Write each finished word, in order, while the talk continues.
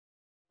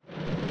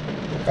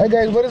Alright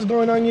guys, what is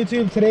going on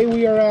YouTube? Today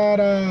we are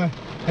at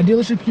a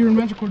dealership here in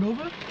Rancho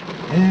Cordova,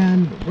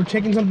 and we're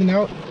checking something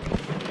out.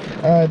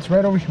 It's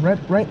right over here,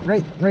 right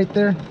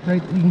there.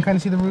 Right, you can kind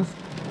of see the roof.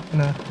 I'm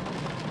gonna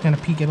kind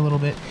of peek it a little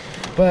bit,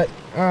 but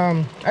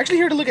actually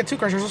here to look at two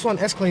cars. There's also an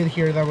Escalade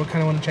here that we kind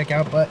of want to check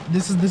out, but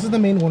this is the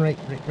main one right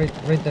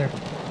there,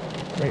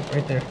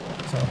 right there.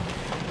 So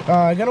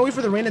I gotta wait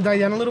for the rain to die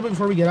down a little bit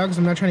before we get out because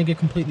I'm not trying to get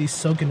completely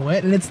soaking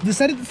wet, and it's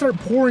decided to start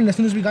pouring as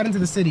soon as we got into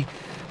the city.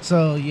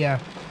 So yeah.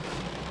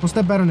 We'll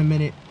step out in a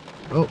minute.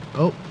 Oh,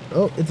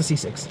 it's a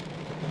C6.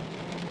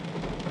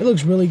 It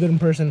looks really good in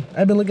person.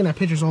 I've been looking at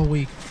pictures all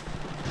week.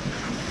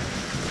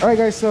 Alright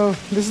guys, so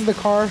this is the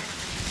car.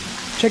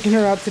 Checking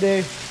her out today.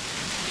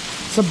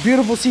 It's a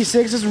beautiful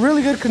C6. It's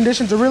really good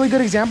condition. It's a really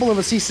good example of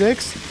a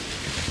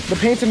C6. The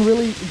paint's in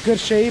really good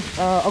shape.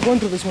 I'll go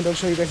into this one to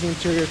show you guys the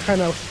interior. It's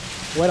kind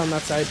of wet on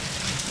that side.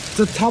 It's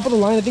the top of the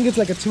line. I think it's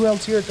like a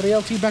 2LT or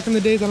 3LT back in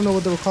the days. I don't know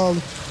what they were called.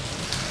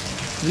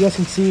 You guys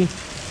can see.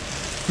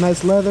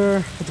 Nice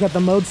leather. It's got the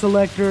mode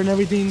selector and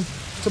everything.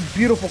 It's a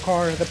beautiful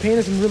car. The paint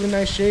is in really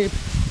nice shape.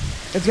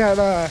 It's got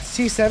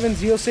C7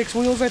 Z06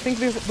 wheels, I think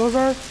those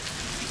are.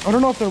 I don't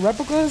know if they're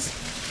replicas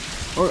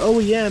or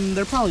OEM.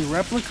 They're probably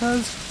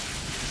replicas.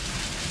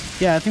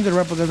 Yeah, I think they're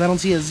replicas. I don't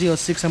see a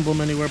Z06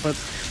 emblem anywhere, but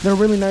they're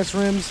really nice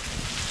rims.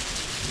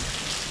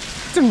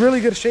 It's in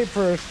really good shape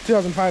for a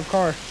 2005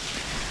 car.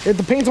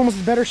 The paint's almost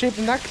in better shape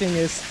than that thing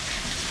is.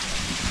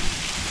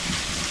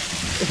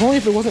 If only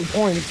if it wasn't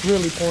pouring. It's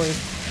really pouring.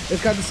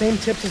 It's got the same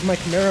tips as my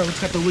Camaro.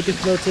 It's got the wicked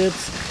flow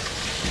tips,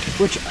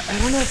 which I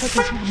don't know if I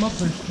can see the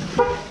muffler.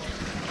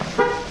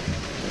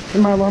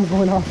 And my alarm's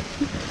going off.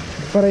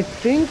 But I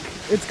think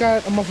it's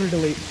got a muffler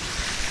delete.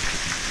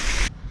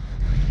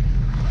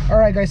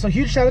 Alright guys, so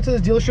huge shout out to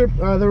this dealership.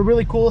 They were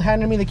really cool,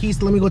 handed me the keys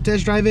to let me go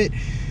test drive it.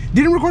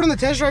 Didn't record on the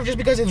test drive just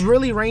because it's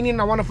really raining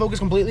and I want to focus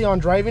completely on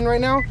driving right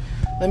now.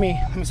 Let me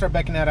start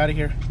backing that out of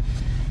here.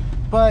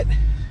 But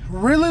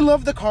really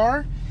love the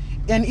car.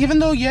 And even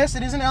though, yes,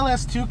 it is an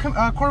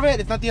LS2 Corvette,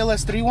 it's not the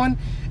LS3 one,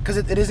 because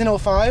it is an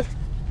 05.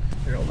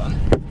 Here, hold on.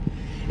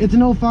 It's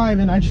an 05,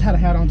 and I just had a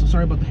hat on, so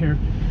sorry about the hair.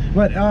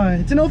 But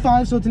it's an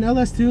 05, so it's an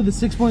LS2, the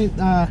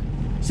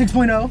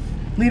 6.0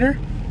 liter.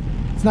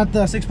 It's not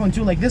the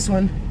 6.2 like this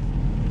one.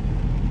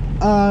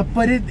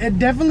 But it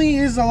definitely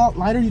is a lot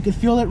lighter. You can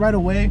feel it right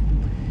away.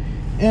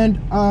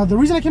 And the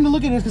reason I came to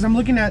look at it is because I'm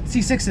looking at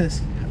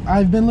C6s.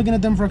 I've been looking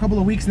at them for a couple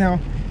of weeks now,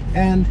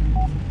 and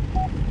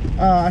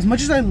as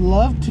much as I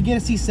love to get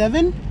a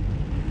C7,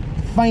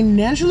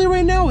 financially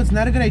right now, it's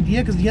not a good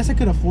idea because yes, I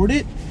could afford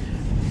it,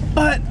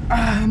 but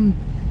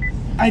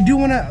I do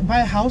want to buy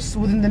a house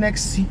within the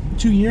next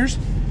 2 years,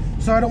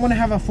 so I don't want to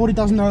have a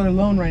 $40,000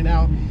 loan right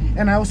now,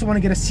 and I also want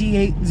to get a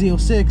C8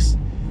 Z06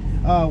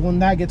 when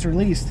that gets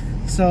released.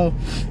 So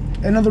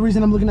another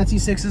reason I'm looking at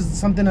C6 is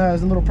something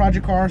as a little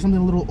project car, something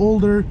a little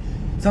older,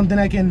 something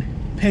I can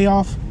pay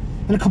off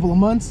in a couple of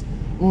months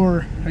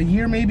or a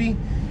year maybe.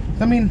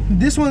 I mean,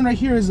 this one right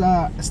here is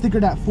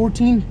stickered at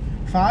 14.5.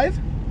 I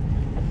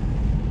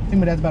think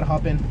my dad's about to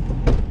hop in.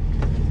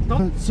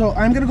 So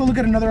I'm gonna go look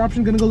at another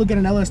option. Gonna go look at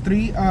an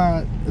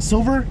LS3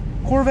 silver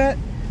Corvette,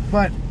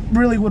 but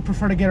really would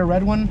prefer to get a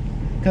red one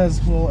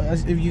because, well,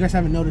 if you guys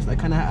haven't noticed, I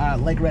kind of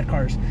like red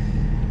cars.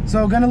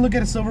 So gonna look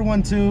at a silver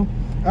one too.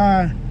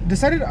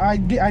 Decided I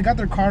got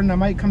their card and I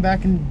might come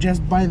back and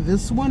just buy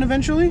this one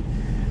eventually.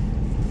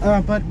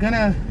 But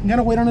gonna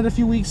wait on it a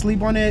few weeks,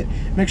 sleep on it,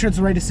 make sure it's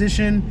the right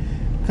decision.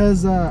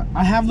 Because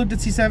I have looked at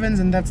C7s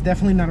and that's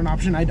definitely not an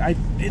option.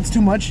 It's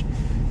too much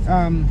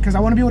because I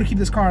want to be able to keep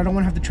this car. I don't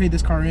want to have to trade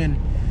this car in.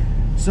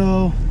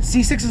 So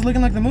C6 is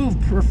looking like the move,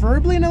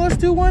 preferably an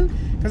LS2 one,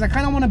 because I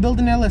kind of want to build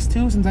an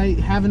LS2 since I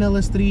have an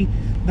LS3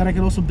 that I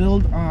could also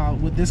build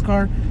with this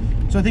car.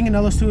 So I think an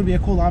LS2 would be a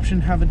cool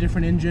option, have a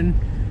different engine,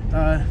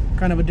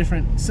 kind of a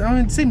different,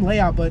 same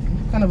layout, but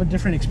kind of a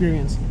different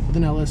experience with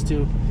an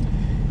LS2.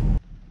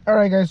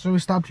 Alright guys, so we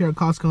stopped here at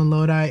Costco in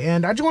Lodi,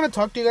 and I just want to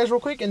talk to you guys real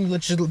quick and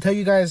let's just tell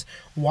you guys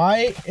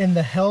why in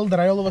the hell did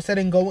I all of a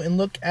sudden go and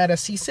look at a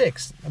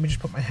C6. Let me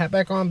just put my hat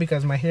back on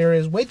because my hair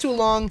is way too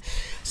long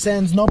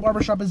since no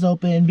barbershop is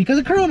open because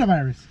of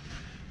coronavirus.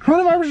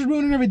 Coronavirus is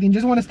ruining everything,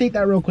 just want to state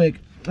that real quick.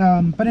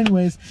 But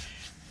anyways,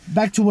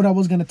 back to what I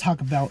was going to talk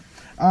about.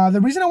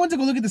 The reason I went to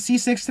go look at the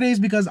C6 today is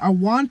because I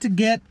want to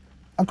get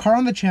a car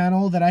on the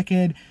channel that I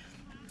could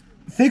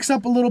fix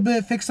up a little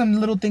bit, fix some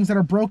little things that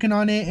are broken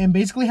on it, and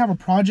basically have a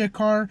project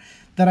car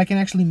that I can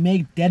actually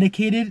make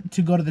dedicated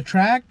to go to the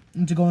track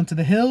and to go into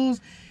the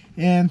hills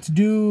and to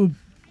do,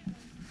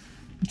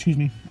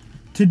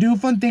 to do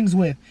fun things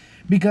with,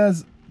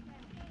 because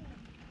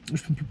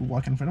there's some people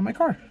walking in front of my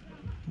car.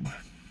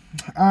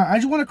 I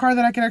just want a car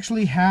that I can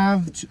actually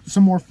have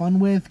some more fun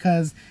with,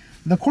 because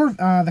the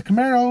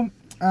Camaro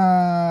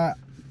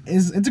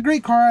it's a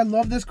great car. I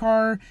love this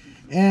car,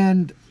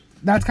 and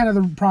that's kind of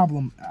the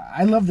problem.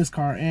 I love this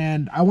car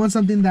and I want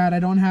something that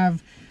I don't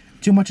have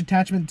too much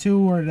attachment to,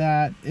 or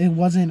that it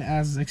wasn't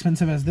as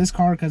expensive as this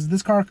car, because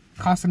this car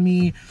costed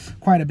me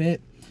quite a bit.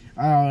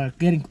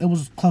 It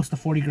was close to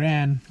 40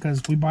 grand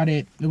because we bought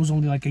it. It was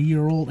only like a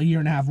year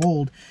and a half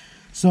old.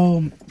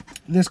 So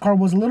this car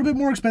was a little bit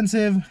more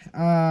expensive,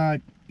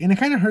 and it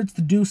kind of hurts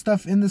to do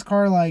stuff in this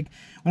car. Like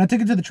when I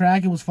took it to the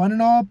track, it was fun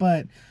and all,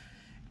 but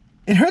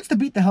it hurts to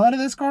beat the hell out of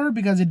this car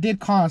because it did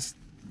cost,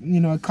 you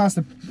know, it cost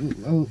a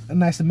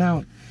nice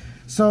amount.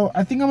 So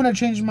I think I'm gonna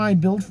change my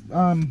build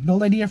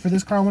idea for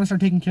this car. I want to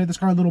start taking care of this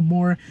car a little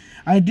more.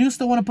 I do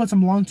still want to put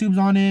some long tubes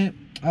on it,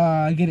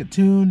 get it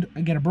tuned,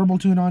 get a burble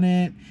tune on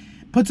it,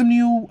 put some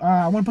new.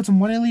 I want to put some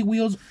 180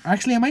 wheels.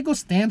 Actually, I might go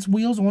stance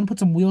wheels. I want to put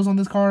some wheels on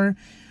this car.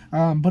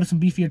 Put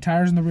some beefier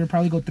tires in the rear.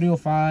 Probably go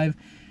 305.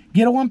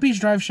 Get a one-piece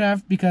drive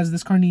shaft because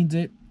this car needs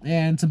it,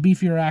 and some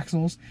beefier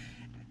axles.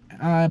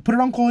 Put it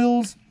on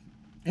coils.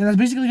 And that's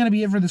basically going to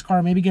be it for this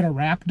car. Maybe get a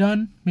wrap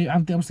done. Maybe I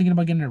was thinking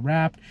about getting it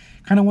wrapped.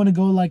 Kind of want to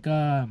go like,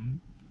 I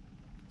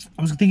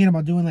was thinking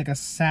about doing like a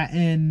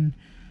satin,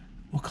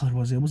 what color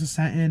was it? It was a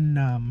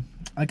satin,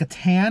 like a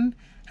tan,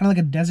 kind of like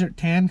a desert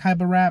tan type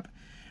of wrap.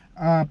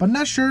 But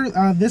not sure.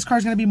 This car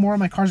is going to be more of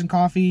my Cars and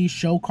Coffee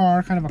show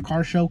car, kind of a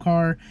car show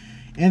car.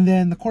 And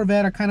then the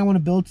Corvette, I kind of want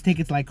to build to take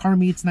it to like car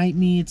meets, night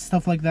meets,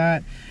 stuff like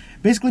that.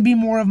 Basically be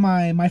more of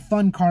my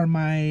fun car,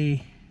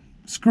 my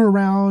screw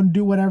around,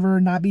 do whatever,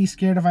 not be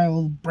scared if I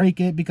will break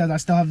it because I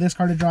still have this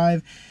car to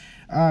drive,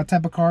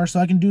 type of car. So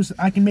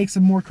I can make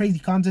some more crazy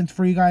content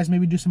for you guys,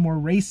 maybe do some more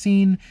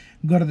racing,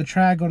 go to the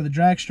track, go to the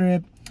drag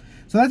strip.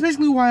 So that's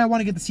basically why I want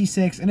to get the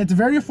C6, and it's a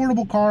very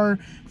affordable car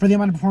for the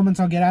amount of performance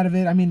I'll get out of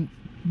it. I mean,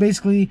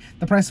 basically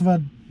the price of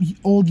a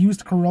old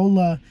used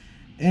Corolla,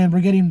 and we're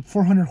getting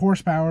 400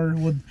 horsepower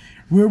with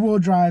rear wheel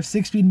drive,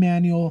 6-speed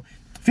manual,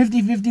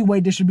 50-50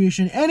 weight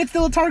distribution, and it's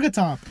still a Targa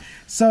top.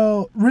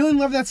 So really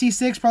love that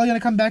C6. Probably gonna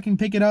come back and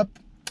pick it up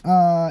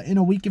in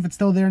a week if it's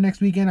still there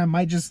next weekend. I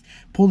might just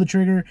pull the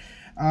trigger.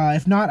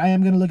 If not, I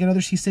am gonna look at other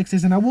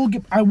C6s, and I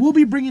will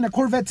be bringing a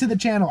Corvette to the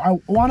channel. I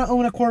want to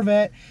own a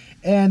Corvette,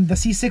 and the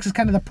C6 is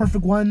kind of the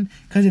perfect one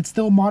because it's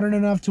still modern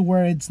enough to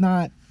where it's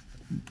not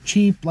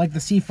cheap. Like the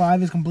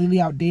C5 is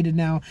completely outdated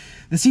now.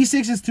 The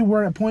C6 is to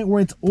where a point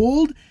where it's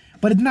old,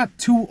 but it's not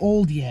too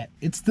old yet.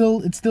 It's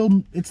still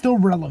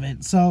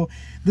relevant. So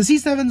the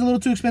C7 is a little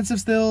too expensive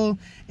still,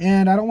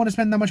 and I don't want to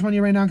spend that much money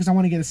right now because I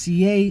want to get a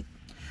C8.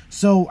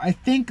 So I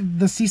think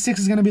the C6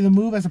 is going to be the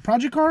move as a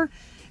project car,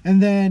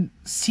 and then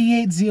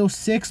C8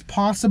 Z06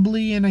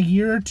 possibly in a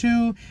year or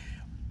two,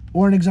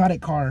 or an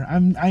exotic car.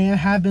 I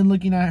have been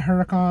looking at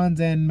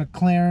Huracans and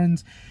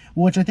McLarens,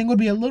 which I think would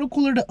be a little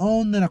cooler to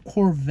own than a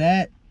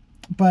Corvette.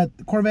 But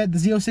the Corvette, the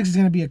Z06 is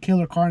going to be a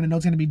killer car, and I know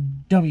it's going to be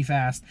dummy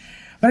fast.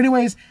 But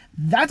anyways,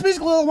 that's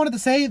basically all I wanted to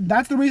say.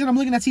 That's the reason I'm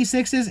looking at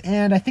C6s,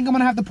 and I think I'm going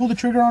to have to pull the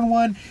trigger on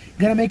one.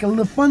 Gonna make a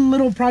little fun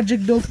little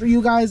project build for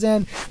you guys,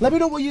 and let me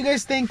know what you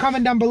guys think.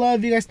 Comment down below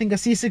if you guys think a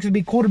C6 would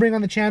be cool to bring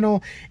on the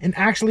channel and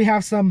actually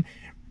have some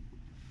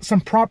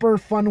proper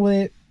fun with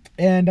it.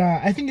 And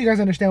I think you guys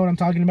understand what I'm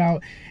talking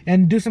about,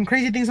 and do some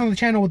crazy things on the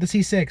channel with the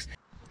C6.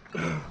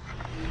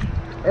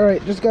 All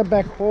right, just got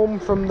back home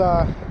from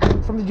the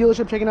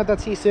dealership, checking out that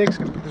C6.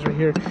 Gonna put this right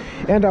here,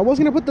 and I was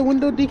gonna put the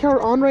window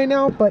decal on right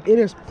now, but it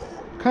is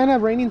kind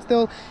of raining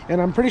still,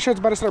 and I'm pretty sure it's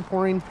about to start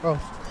pouring. Oh,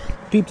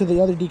 peep to the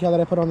other decal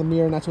that I put on the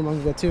mirror not too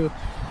long ago too.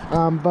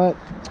 But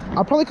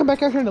I'll probably come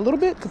back out here in a little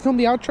bit to film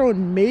the outro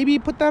and maybe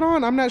put that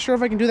on. I'm not sure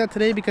if I can do that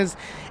today because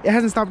it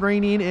hasn't stopped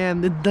raining,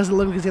 and it doesn't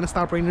look like it's gonna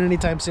stop raining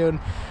anytime soon.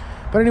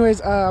 But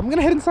anyways, I'm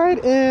gonna head inside,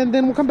 and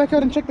then we'll come back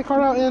out and check the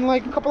car out in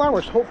like a couple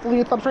hours. Hopefully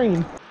it stops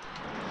raining.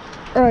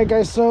 All right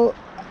guys, so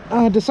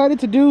I decided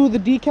to do the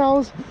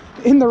decals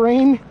in the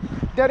rain.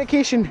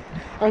 Dedication.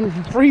 I'm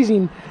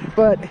freezing,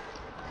 but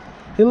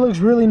it looks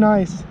really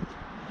nice.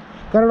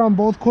 Got it on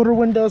both quarter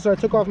windows, so I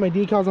took off my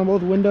decals on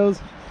both windows,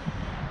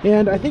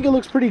 and I think it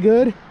looks pretty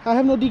good. I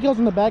have no decals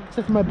on the back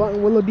except for my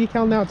button willow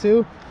decal now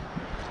too.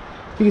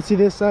 You can see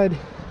this side.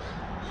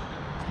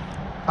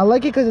 I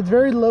like it because it's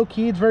very low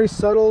key, it's very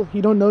subtle.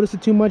 You don't notice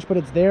it too much, but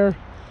it's there.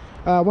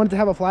 I wanted to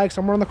have a flag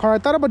somewhere on the car. I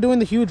thought about doing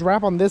the huge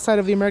wrap on this side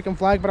of the American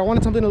flag, but I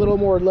wanted something a little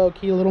more low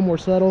key, a little more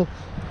subtle.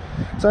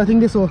 So I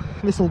think this will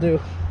do.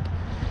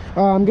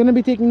 I'm gonna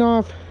be taking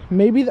off.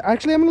 Maybe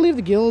actually I'm gonna leave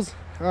the gills.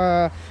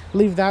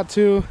 Leave that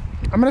too.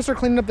 I'm gonna start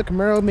cleaning up the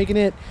Camaro, making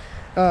it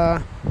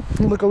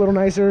look a little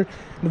nicer.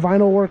 The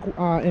vinyl work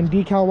and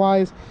decal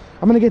wise.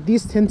 I'm gonna get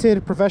these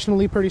tinted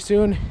professionally pretty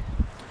soon.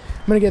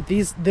 I'm gonna get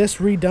this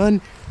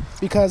redone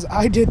because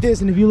I did this,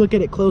 and if you look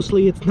at it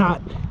closely, it's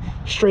not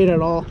straight at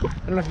all.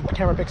 I don't know if the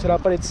camera picks it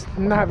up, but it's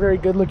not very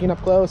good looking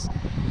up close.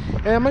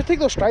 And I'm gonna take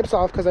those stripes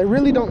off because I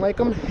really don't like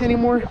them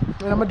anymore,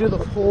 and I'm gonna do the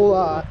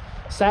full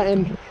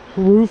satin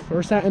roof,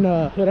 or satin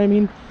hood I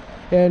mean,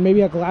 and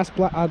maybe a gloss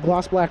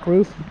black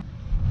roof.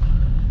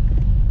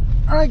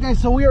 All right guys,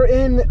 so we are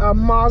in a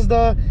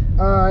Mazda.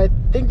 I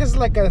think this is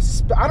like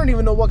I don't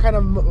even know what kind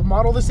of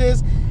model this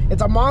is.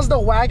 It's a Mazda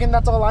wagon,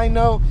 that's all I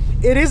know.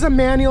 It is a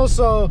manual,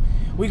 so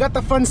we got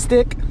the fun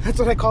stick. That's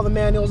what I call the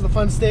manuals, the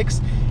fun sticks.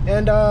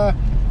 And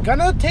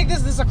gonna take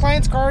this is a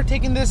client's car,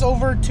 taking this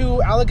over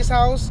to Alex's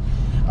house.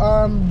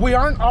 We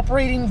aren't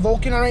operating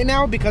Vulcan right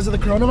now because of the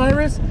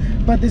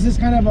coronavirus, but this is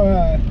kind of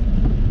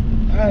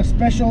a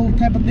special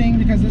type of thing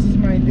because this is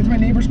it's my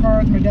neighbor's car,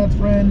 it's my dad's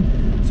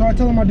friend. So I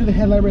told him I'll do the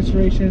headlight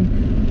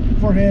restoration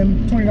for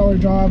him, $20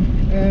 job.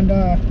 And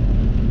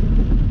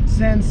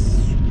since,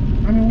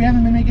 I mean, we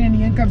haven't been making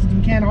any income since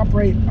we can't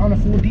operate on a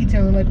full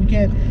detailing, like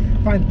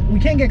we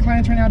can't get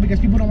clients right now because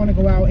people don't want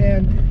to go out,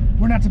 and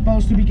we're not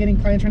supposed to be getting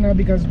clients right now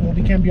because, well,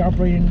 we can't be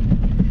operating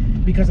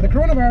because of the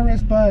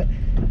coronavirus. But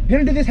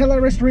gonna do this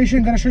headlight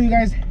restoration, gonna show you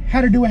guys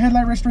how to do a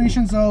headlight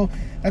restoration. So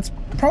that's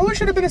probably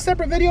should have been a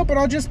separate video, but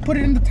I'll just put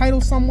it in the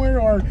title somewhere,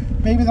 or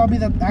maybe that'll be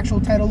the actual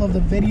title of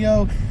the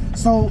video.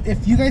 So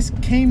if you guys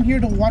came here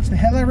to watch the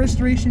headlight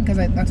restoration, because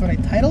that's what I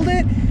titled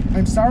it,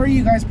 I'm sorry.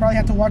 You guys probably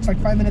have to watch like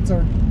 5 minutes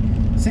or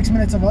 6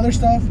 minutes of other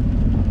stuff.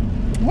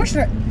 What should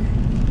I,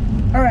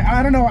 all right,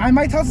 I don't know, I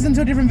might toss this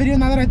into a different video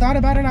now that I thought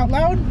about it out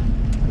loud.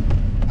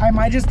 I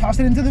might just toss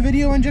it into the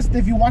video, and just,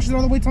 if you watch it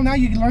all the way till now,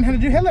 you can learn how to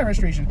do headlight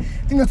restoration. I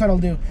think that's what I'll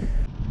do.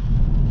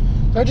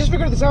 So I just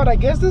figured this out. I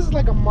guess this is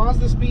like a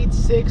Mazda Speed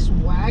 6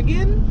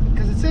 wagon,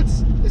 because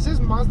it says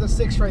Mazda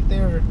 6 right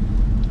there.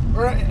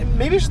 Or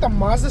maybe it's just a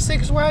Mazda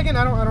 6 wagon.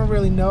 I don't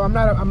really know. I'm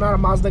not a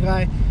Mazda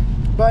guy.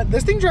 But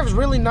this thing drives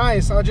really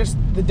nice.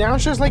 The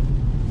downshifts, like,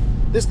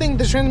 this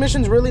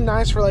transmission's really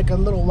nice for like a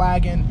little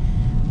wagon.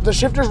 The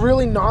shifter's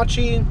really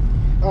notchy.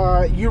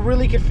 You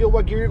really can feel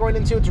what gear you're going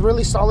into. It's a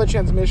really solid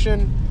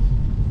transmission.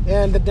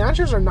 And the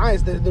downshifts are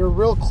nice. They're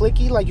real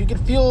clicky. Like, you can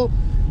feel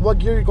what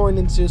gear you're going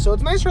into. So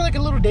it's nice for like a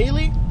little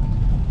daily.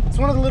 It's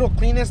one of the little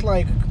cleanest,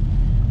 like,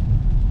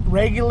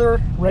 regular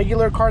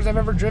cars I've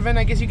ever driven,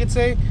 I guess you could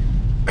say.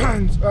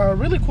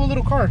 Really cool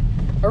little car.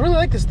 I really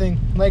like this thing.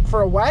 Like,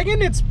 for a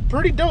wagon, it's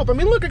pretty dope. I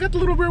mean, look, I got the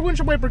little rear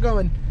windshield wiper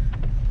going.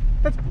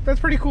 That's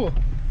pretty cool.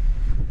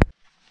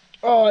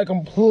 Oh, I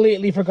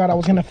completely forgot I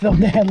was gonna film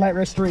the headlight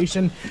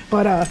restoration,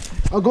 but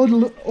I'll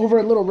go over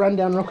a little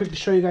rundown real quick to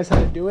show you guys how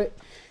to do it,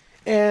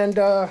 and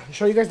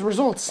show you guys the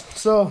results.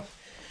 So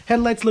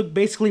headlights look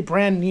basically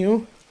brand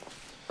new.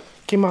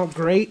 Came out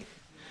great.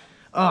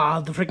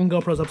 The freaking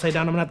GoPro's upside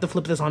down. I'm gonna have to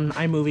flip this on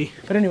iMovie.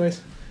 But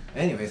anyways,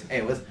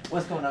 hey,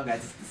 what's going on,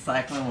 guys? It's the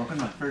Cyclone. Welcome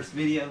to my first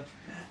video.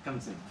 Coming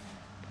soon.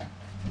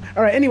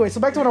 All right, anyway, so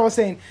back to what I was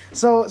saying.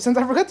 So since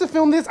I forgot to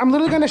film this, I'm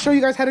literally going to show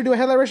you guys how to do a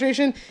headlight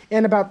restoration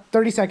in about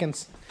 30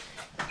 seconds.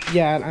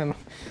 Yeah, I don't know.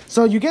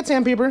 So you get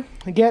sandpaper,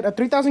 get a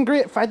 3000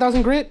 grit,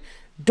 5000 grit.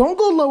 Don't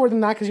go lower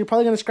than that because you're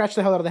probably going to scratch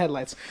the hell out of the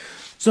headlights.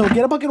 So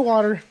get a bucket of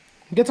water,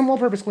 get some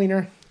all-purpose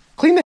cleaner,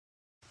 clean the...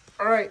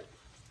 All right.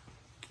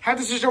 Had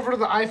to switch over to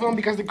the iPhone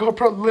because the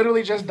GoPro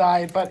literally just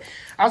died. But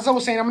as I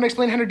was saying, I'm going to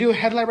explain how to do a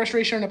headlight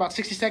restoration in about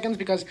 60 seconds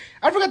because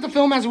I forgot to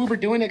film as we were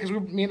doing it because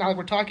me and Alec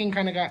were talking,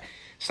 kind of got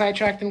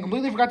sidetracked and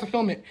completely forgot to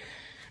film it.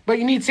 But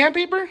you need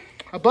sandpaper,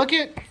 a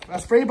bucket, a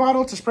spray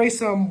bottle to spray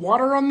some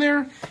water on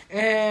there,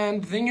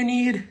 and then you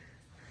need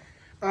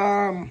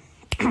a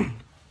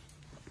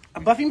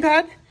buffing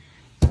pad,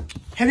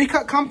 heavy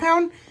cut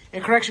compound,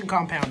 and correction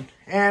compound,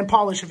 and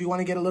polish if you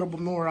want to get a little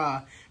bit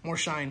more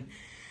shine.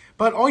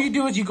 But all you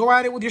do is you go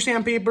at it with your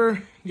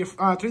sandpaper, your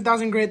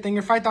 3000 grit, then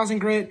your 5000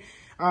 grit,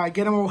 get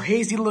them all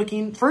hazy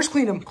looking. First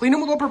clean them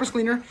with all-purpose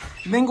cleaner,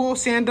 then go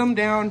sand them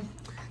down.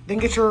 Then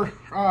get your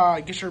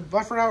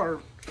buffer out,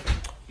 or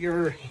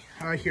your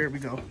here we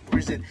go.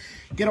 Where's it?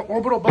 Get an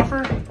orbital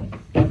buffer,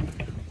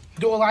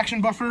 dual action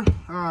buffer.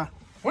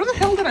 Where the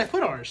hell did I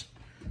put ours?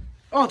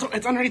 Oh,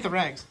 it's underneath the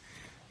rags.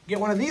 Get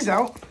one of these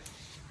out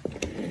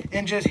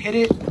and just hit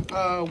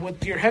it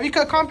with your heavy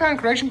cut compound,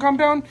 correction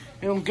compound,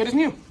 and it'll good as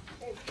new.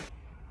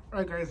 All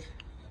right, guys.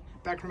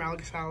 Back from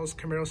Alex's house,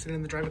 Camaro sitting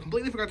in the drive. I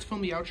completely forgot to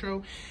film the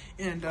outro,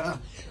 and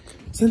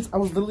since I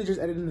was literally just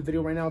editing the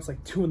video right now, it's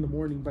like 2 in the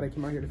morning, but I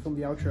came out here to film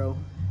the outro.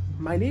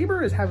 My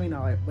neighbor is having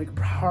a like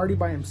party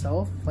by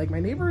himself. Like, my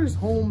neighbor is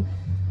home,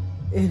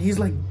 and he's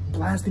like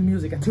blasting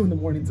music at 2 in the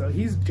morning, so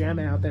he's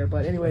jamming out there.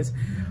 But anyways,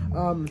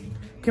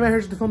 came out here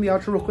just to film the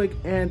outro real quick,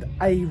 and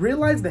I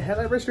realized the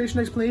headlight restoration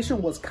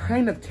explanation was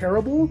kind of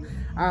terrible.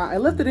 I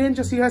left it in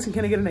just so you guys can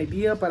kind of get an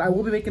idea, but I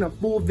will be making a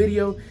full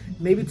video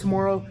maybe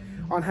tomorrow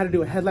on how to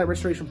do a headlight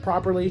restoration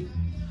properly,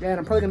 and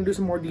I'm probably going to do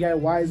some more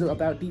DIYs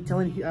about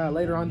detailing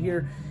later on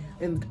here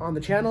on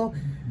the channel.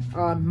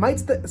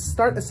 Might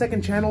start a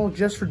second channel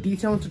just for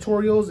detailing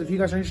tutorials. If you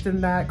guys are interested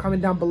in that,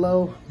 comment down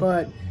below,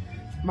 but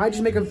might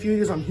just make a few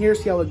videos on here,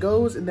 see how it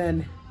goes, and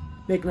then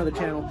make another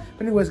channel.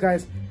 But anyways,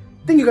 guys,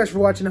 thank you guys for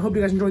watching. I hope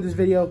you guys enjoyed this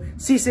video.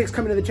 C6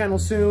 coming to the channel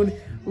soon.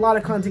 A lot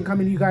of content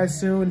coming to you guys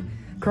soon.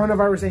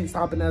 Coronavirus ain't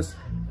stopping us.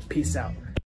 Peace out.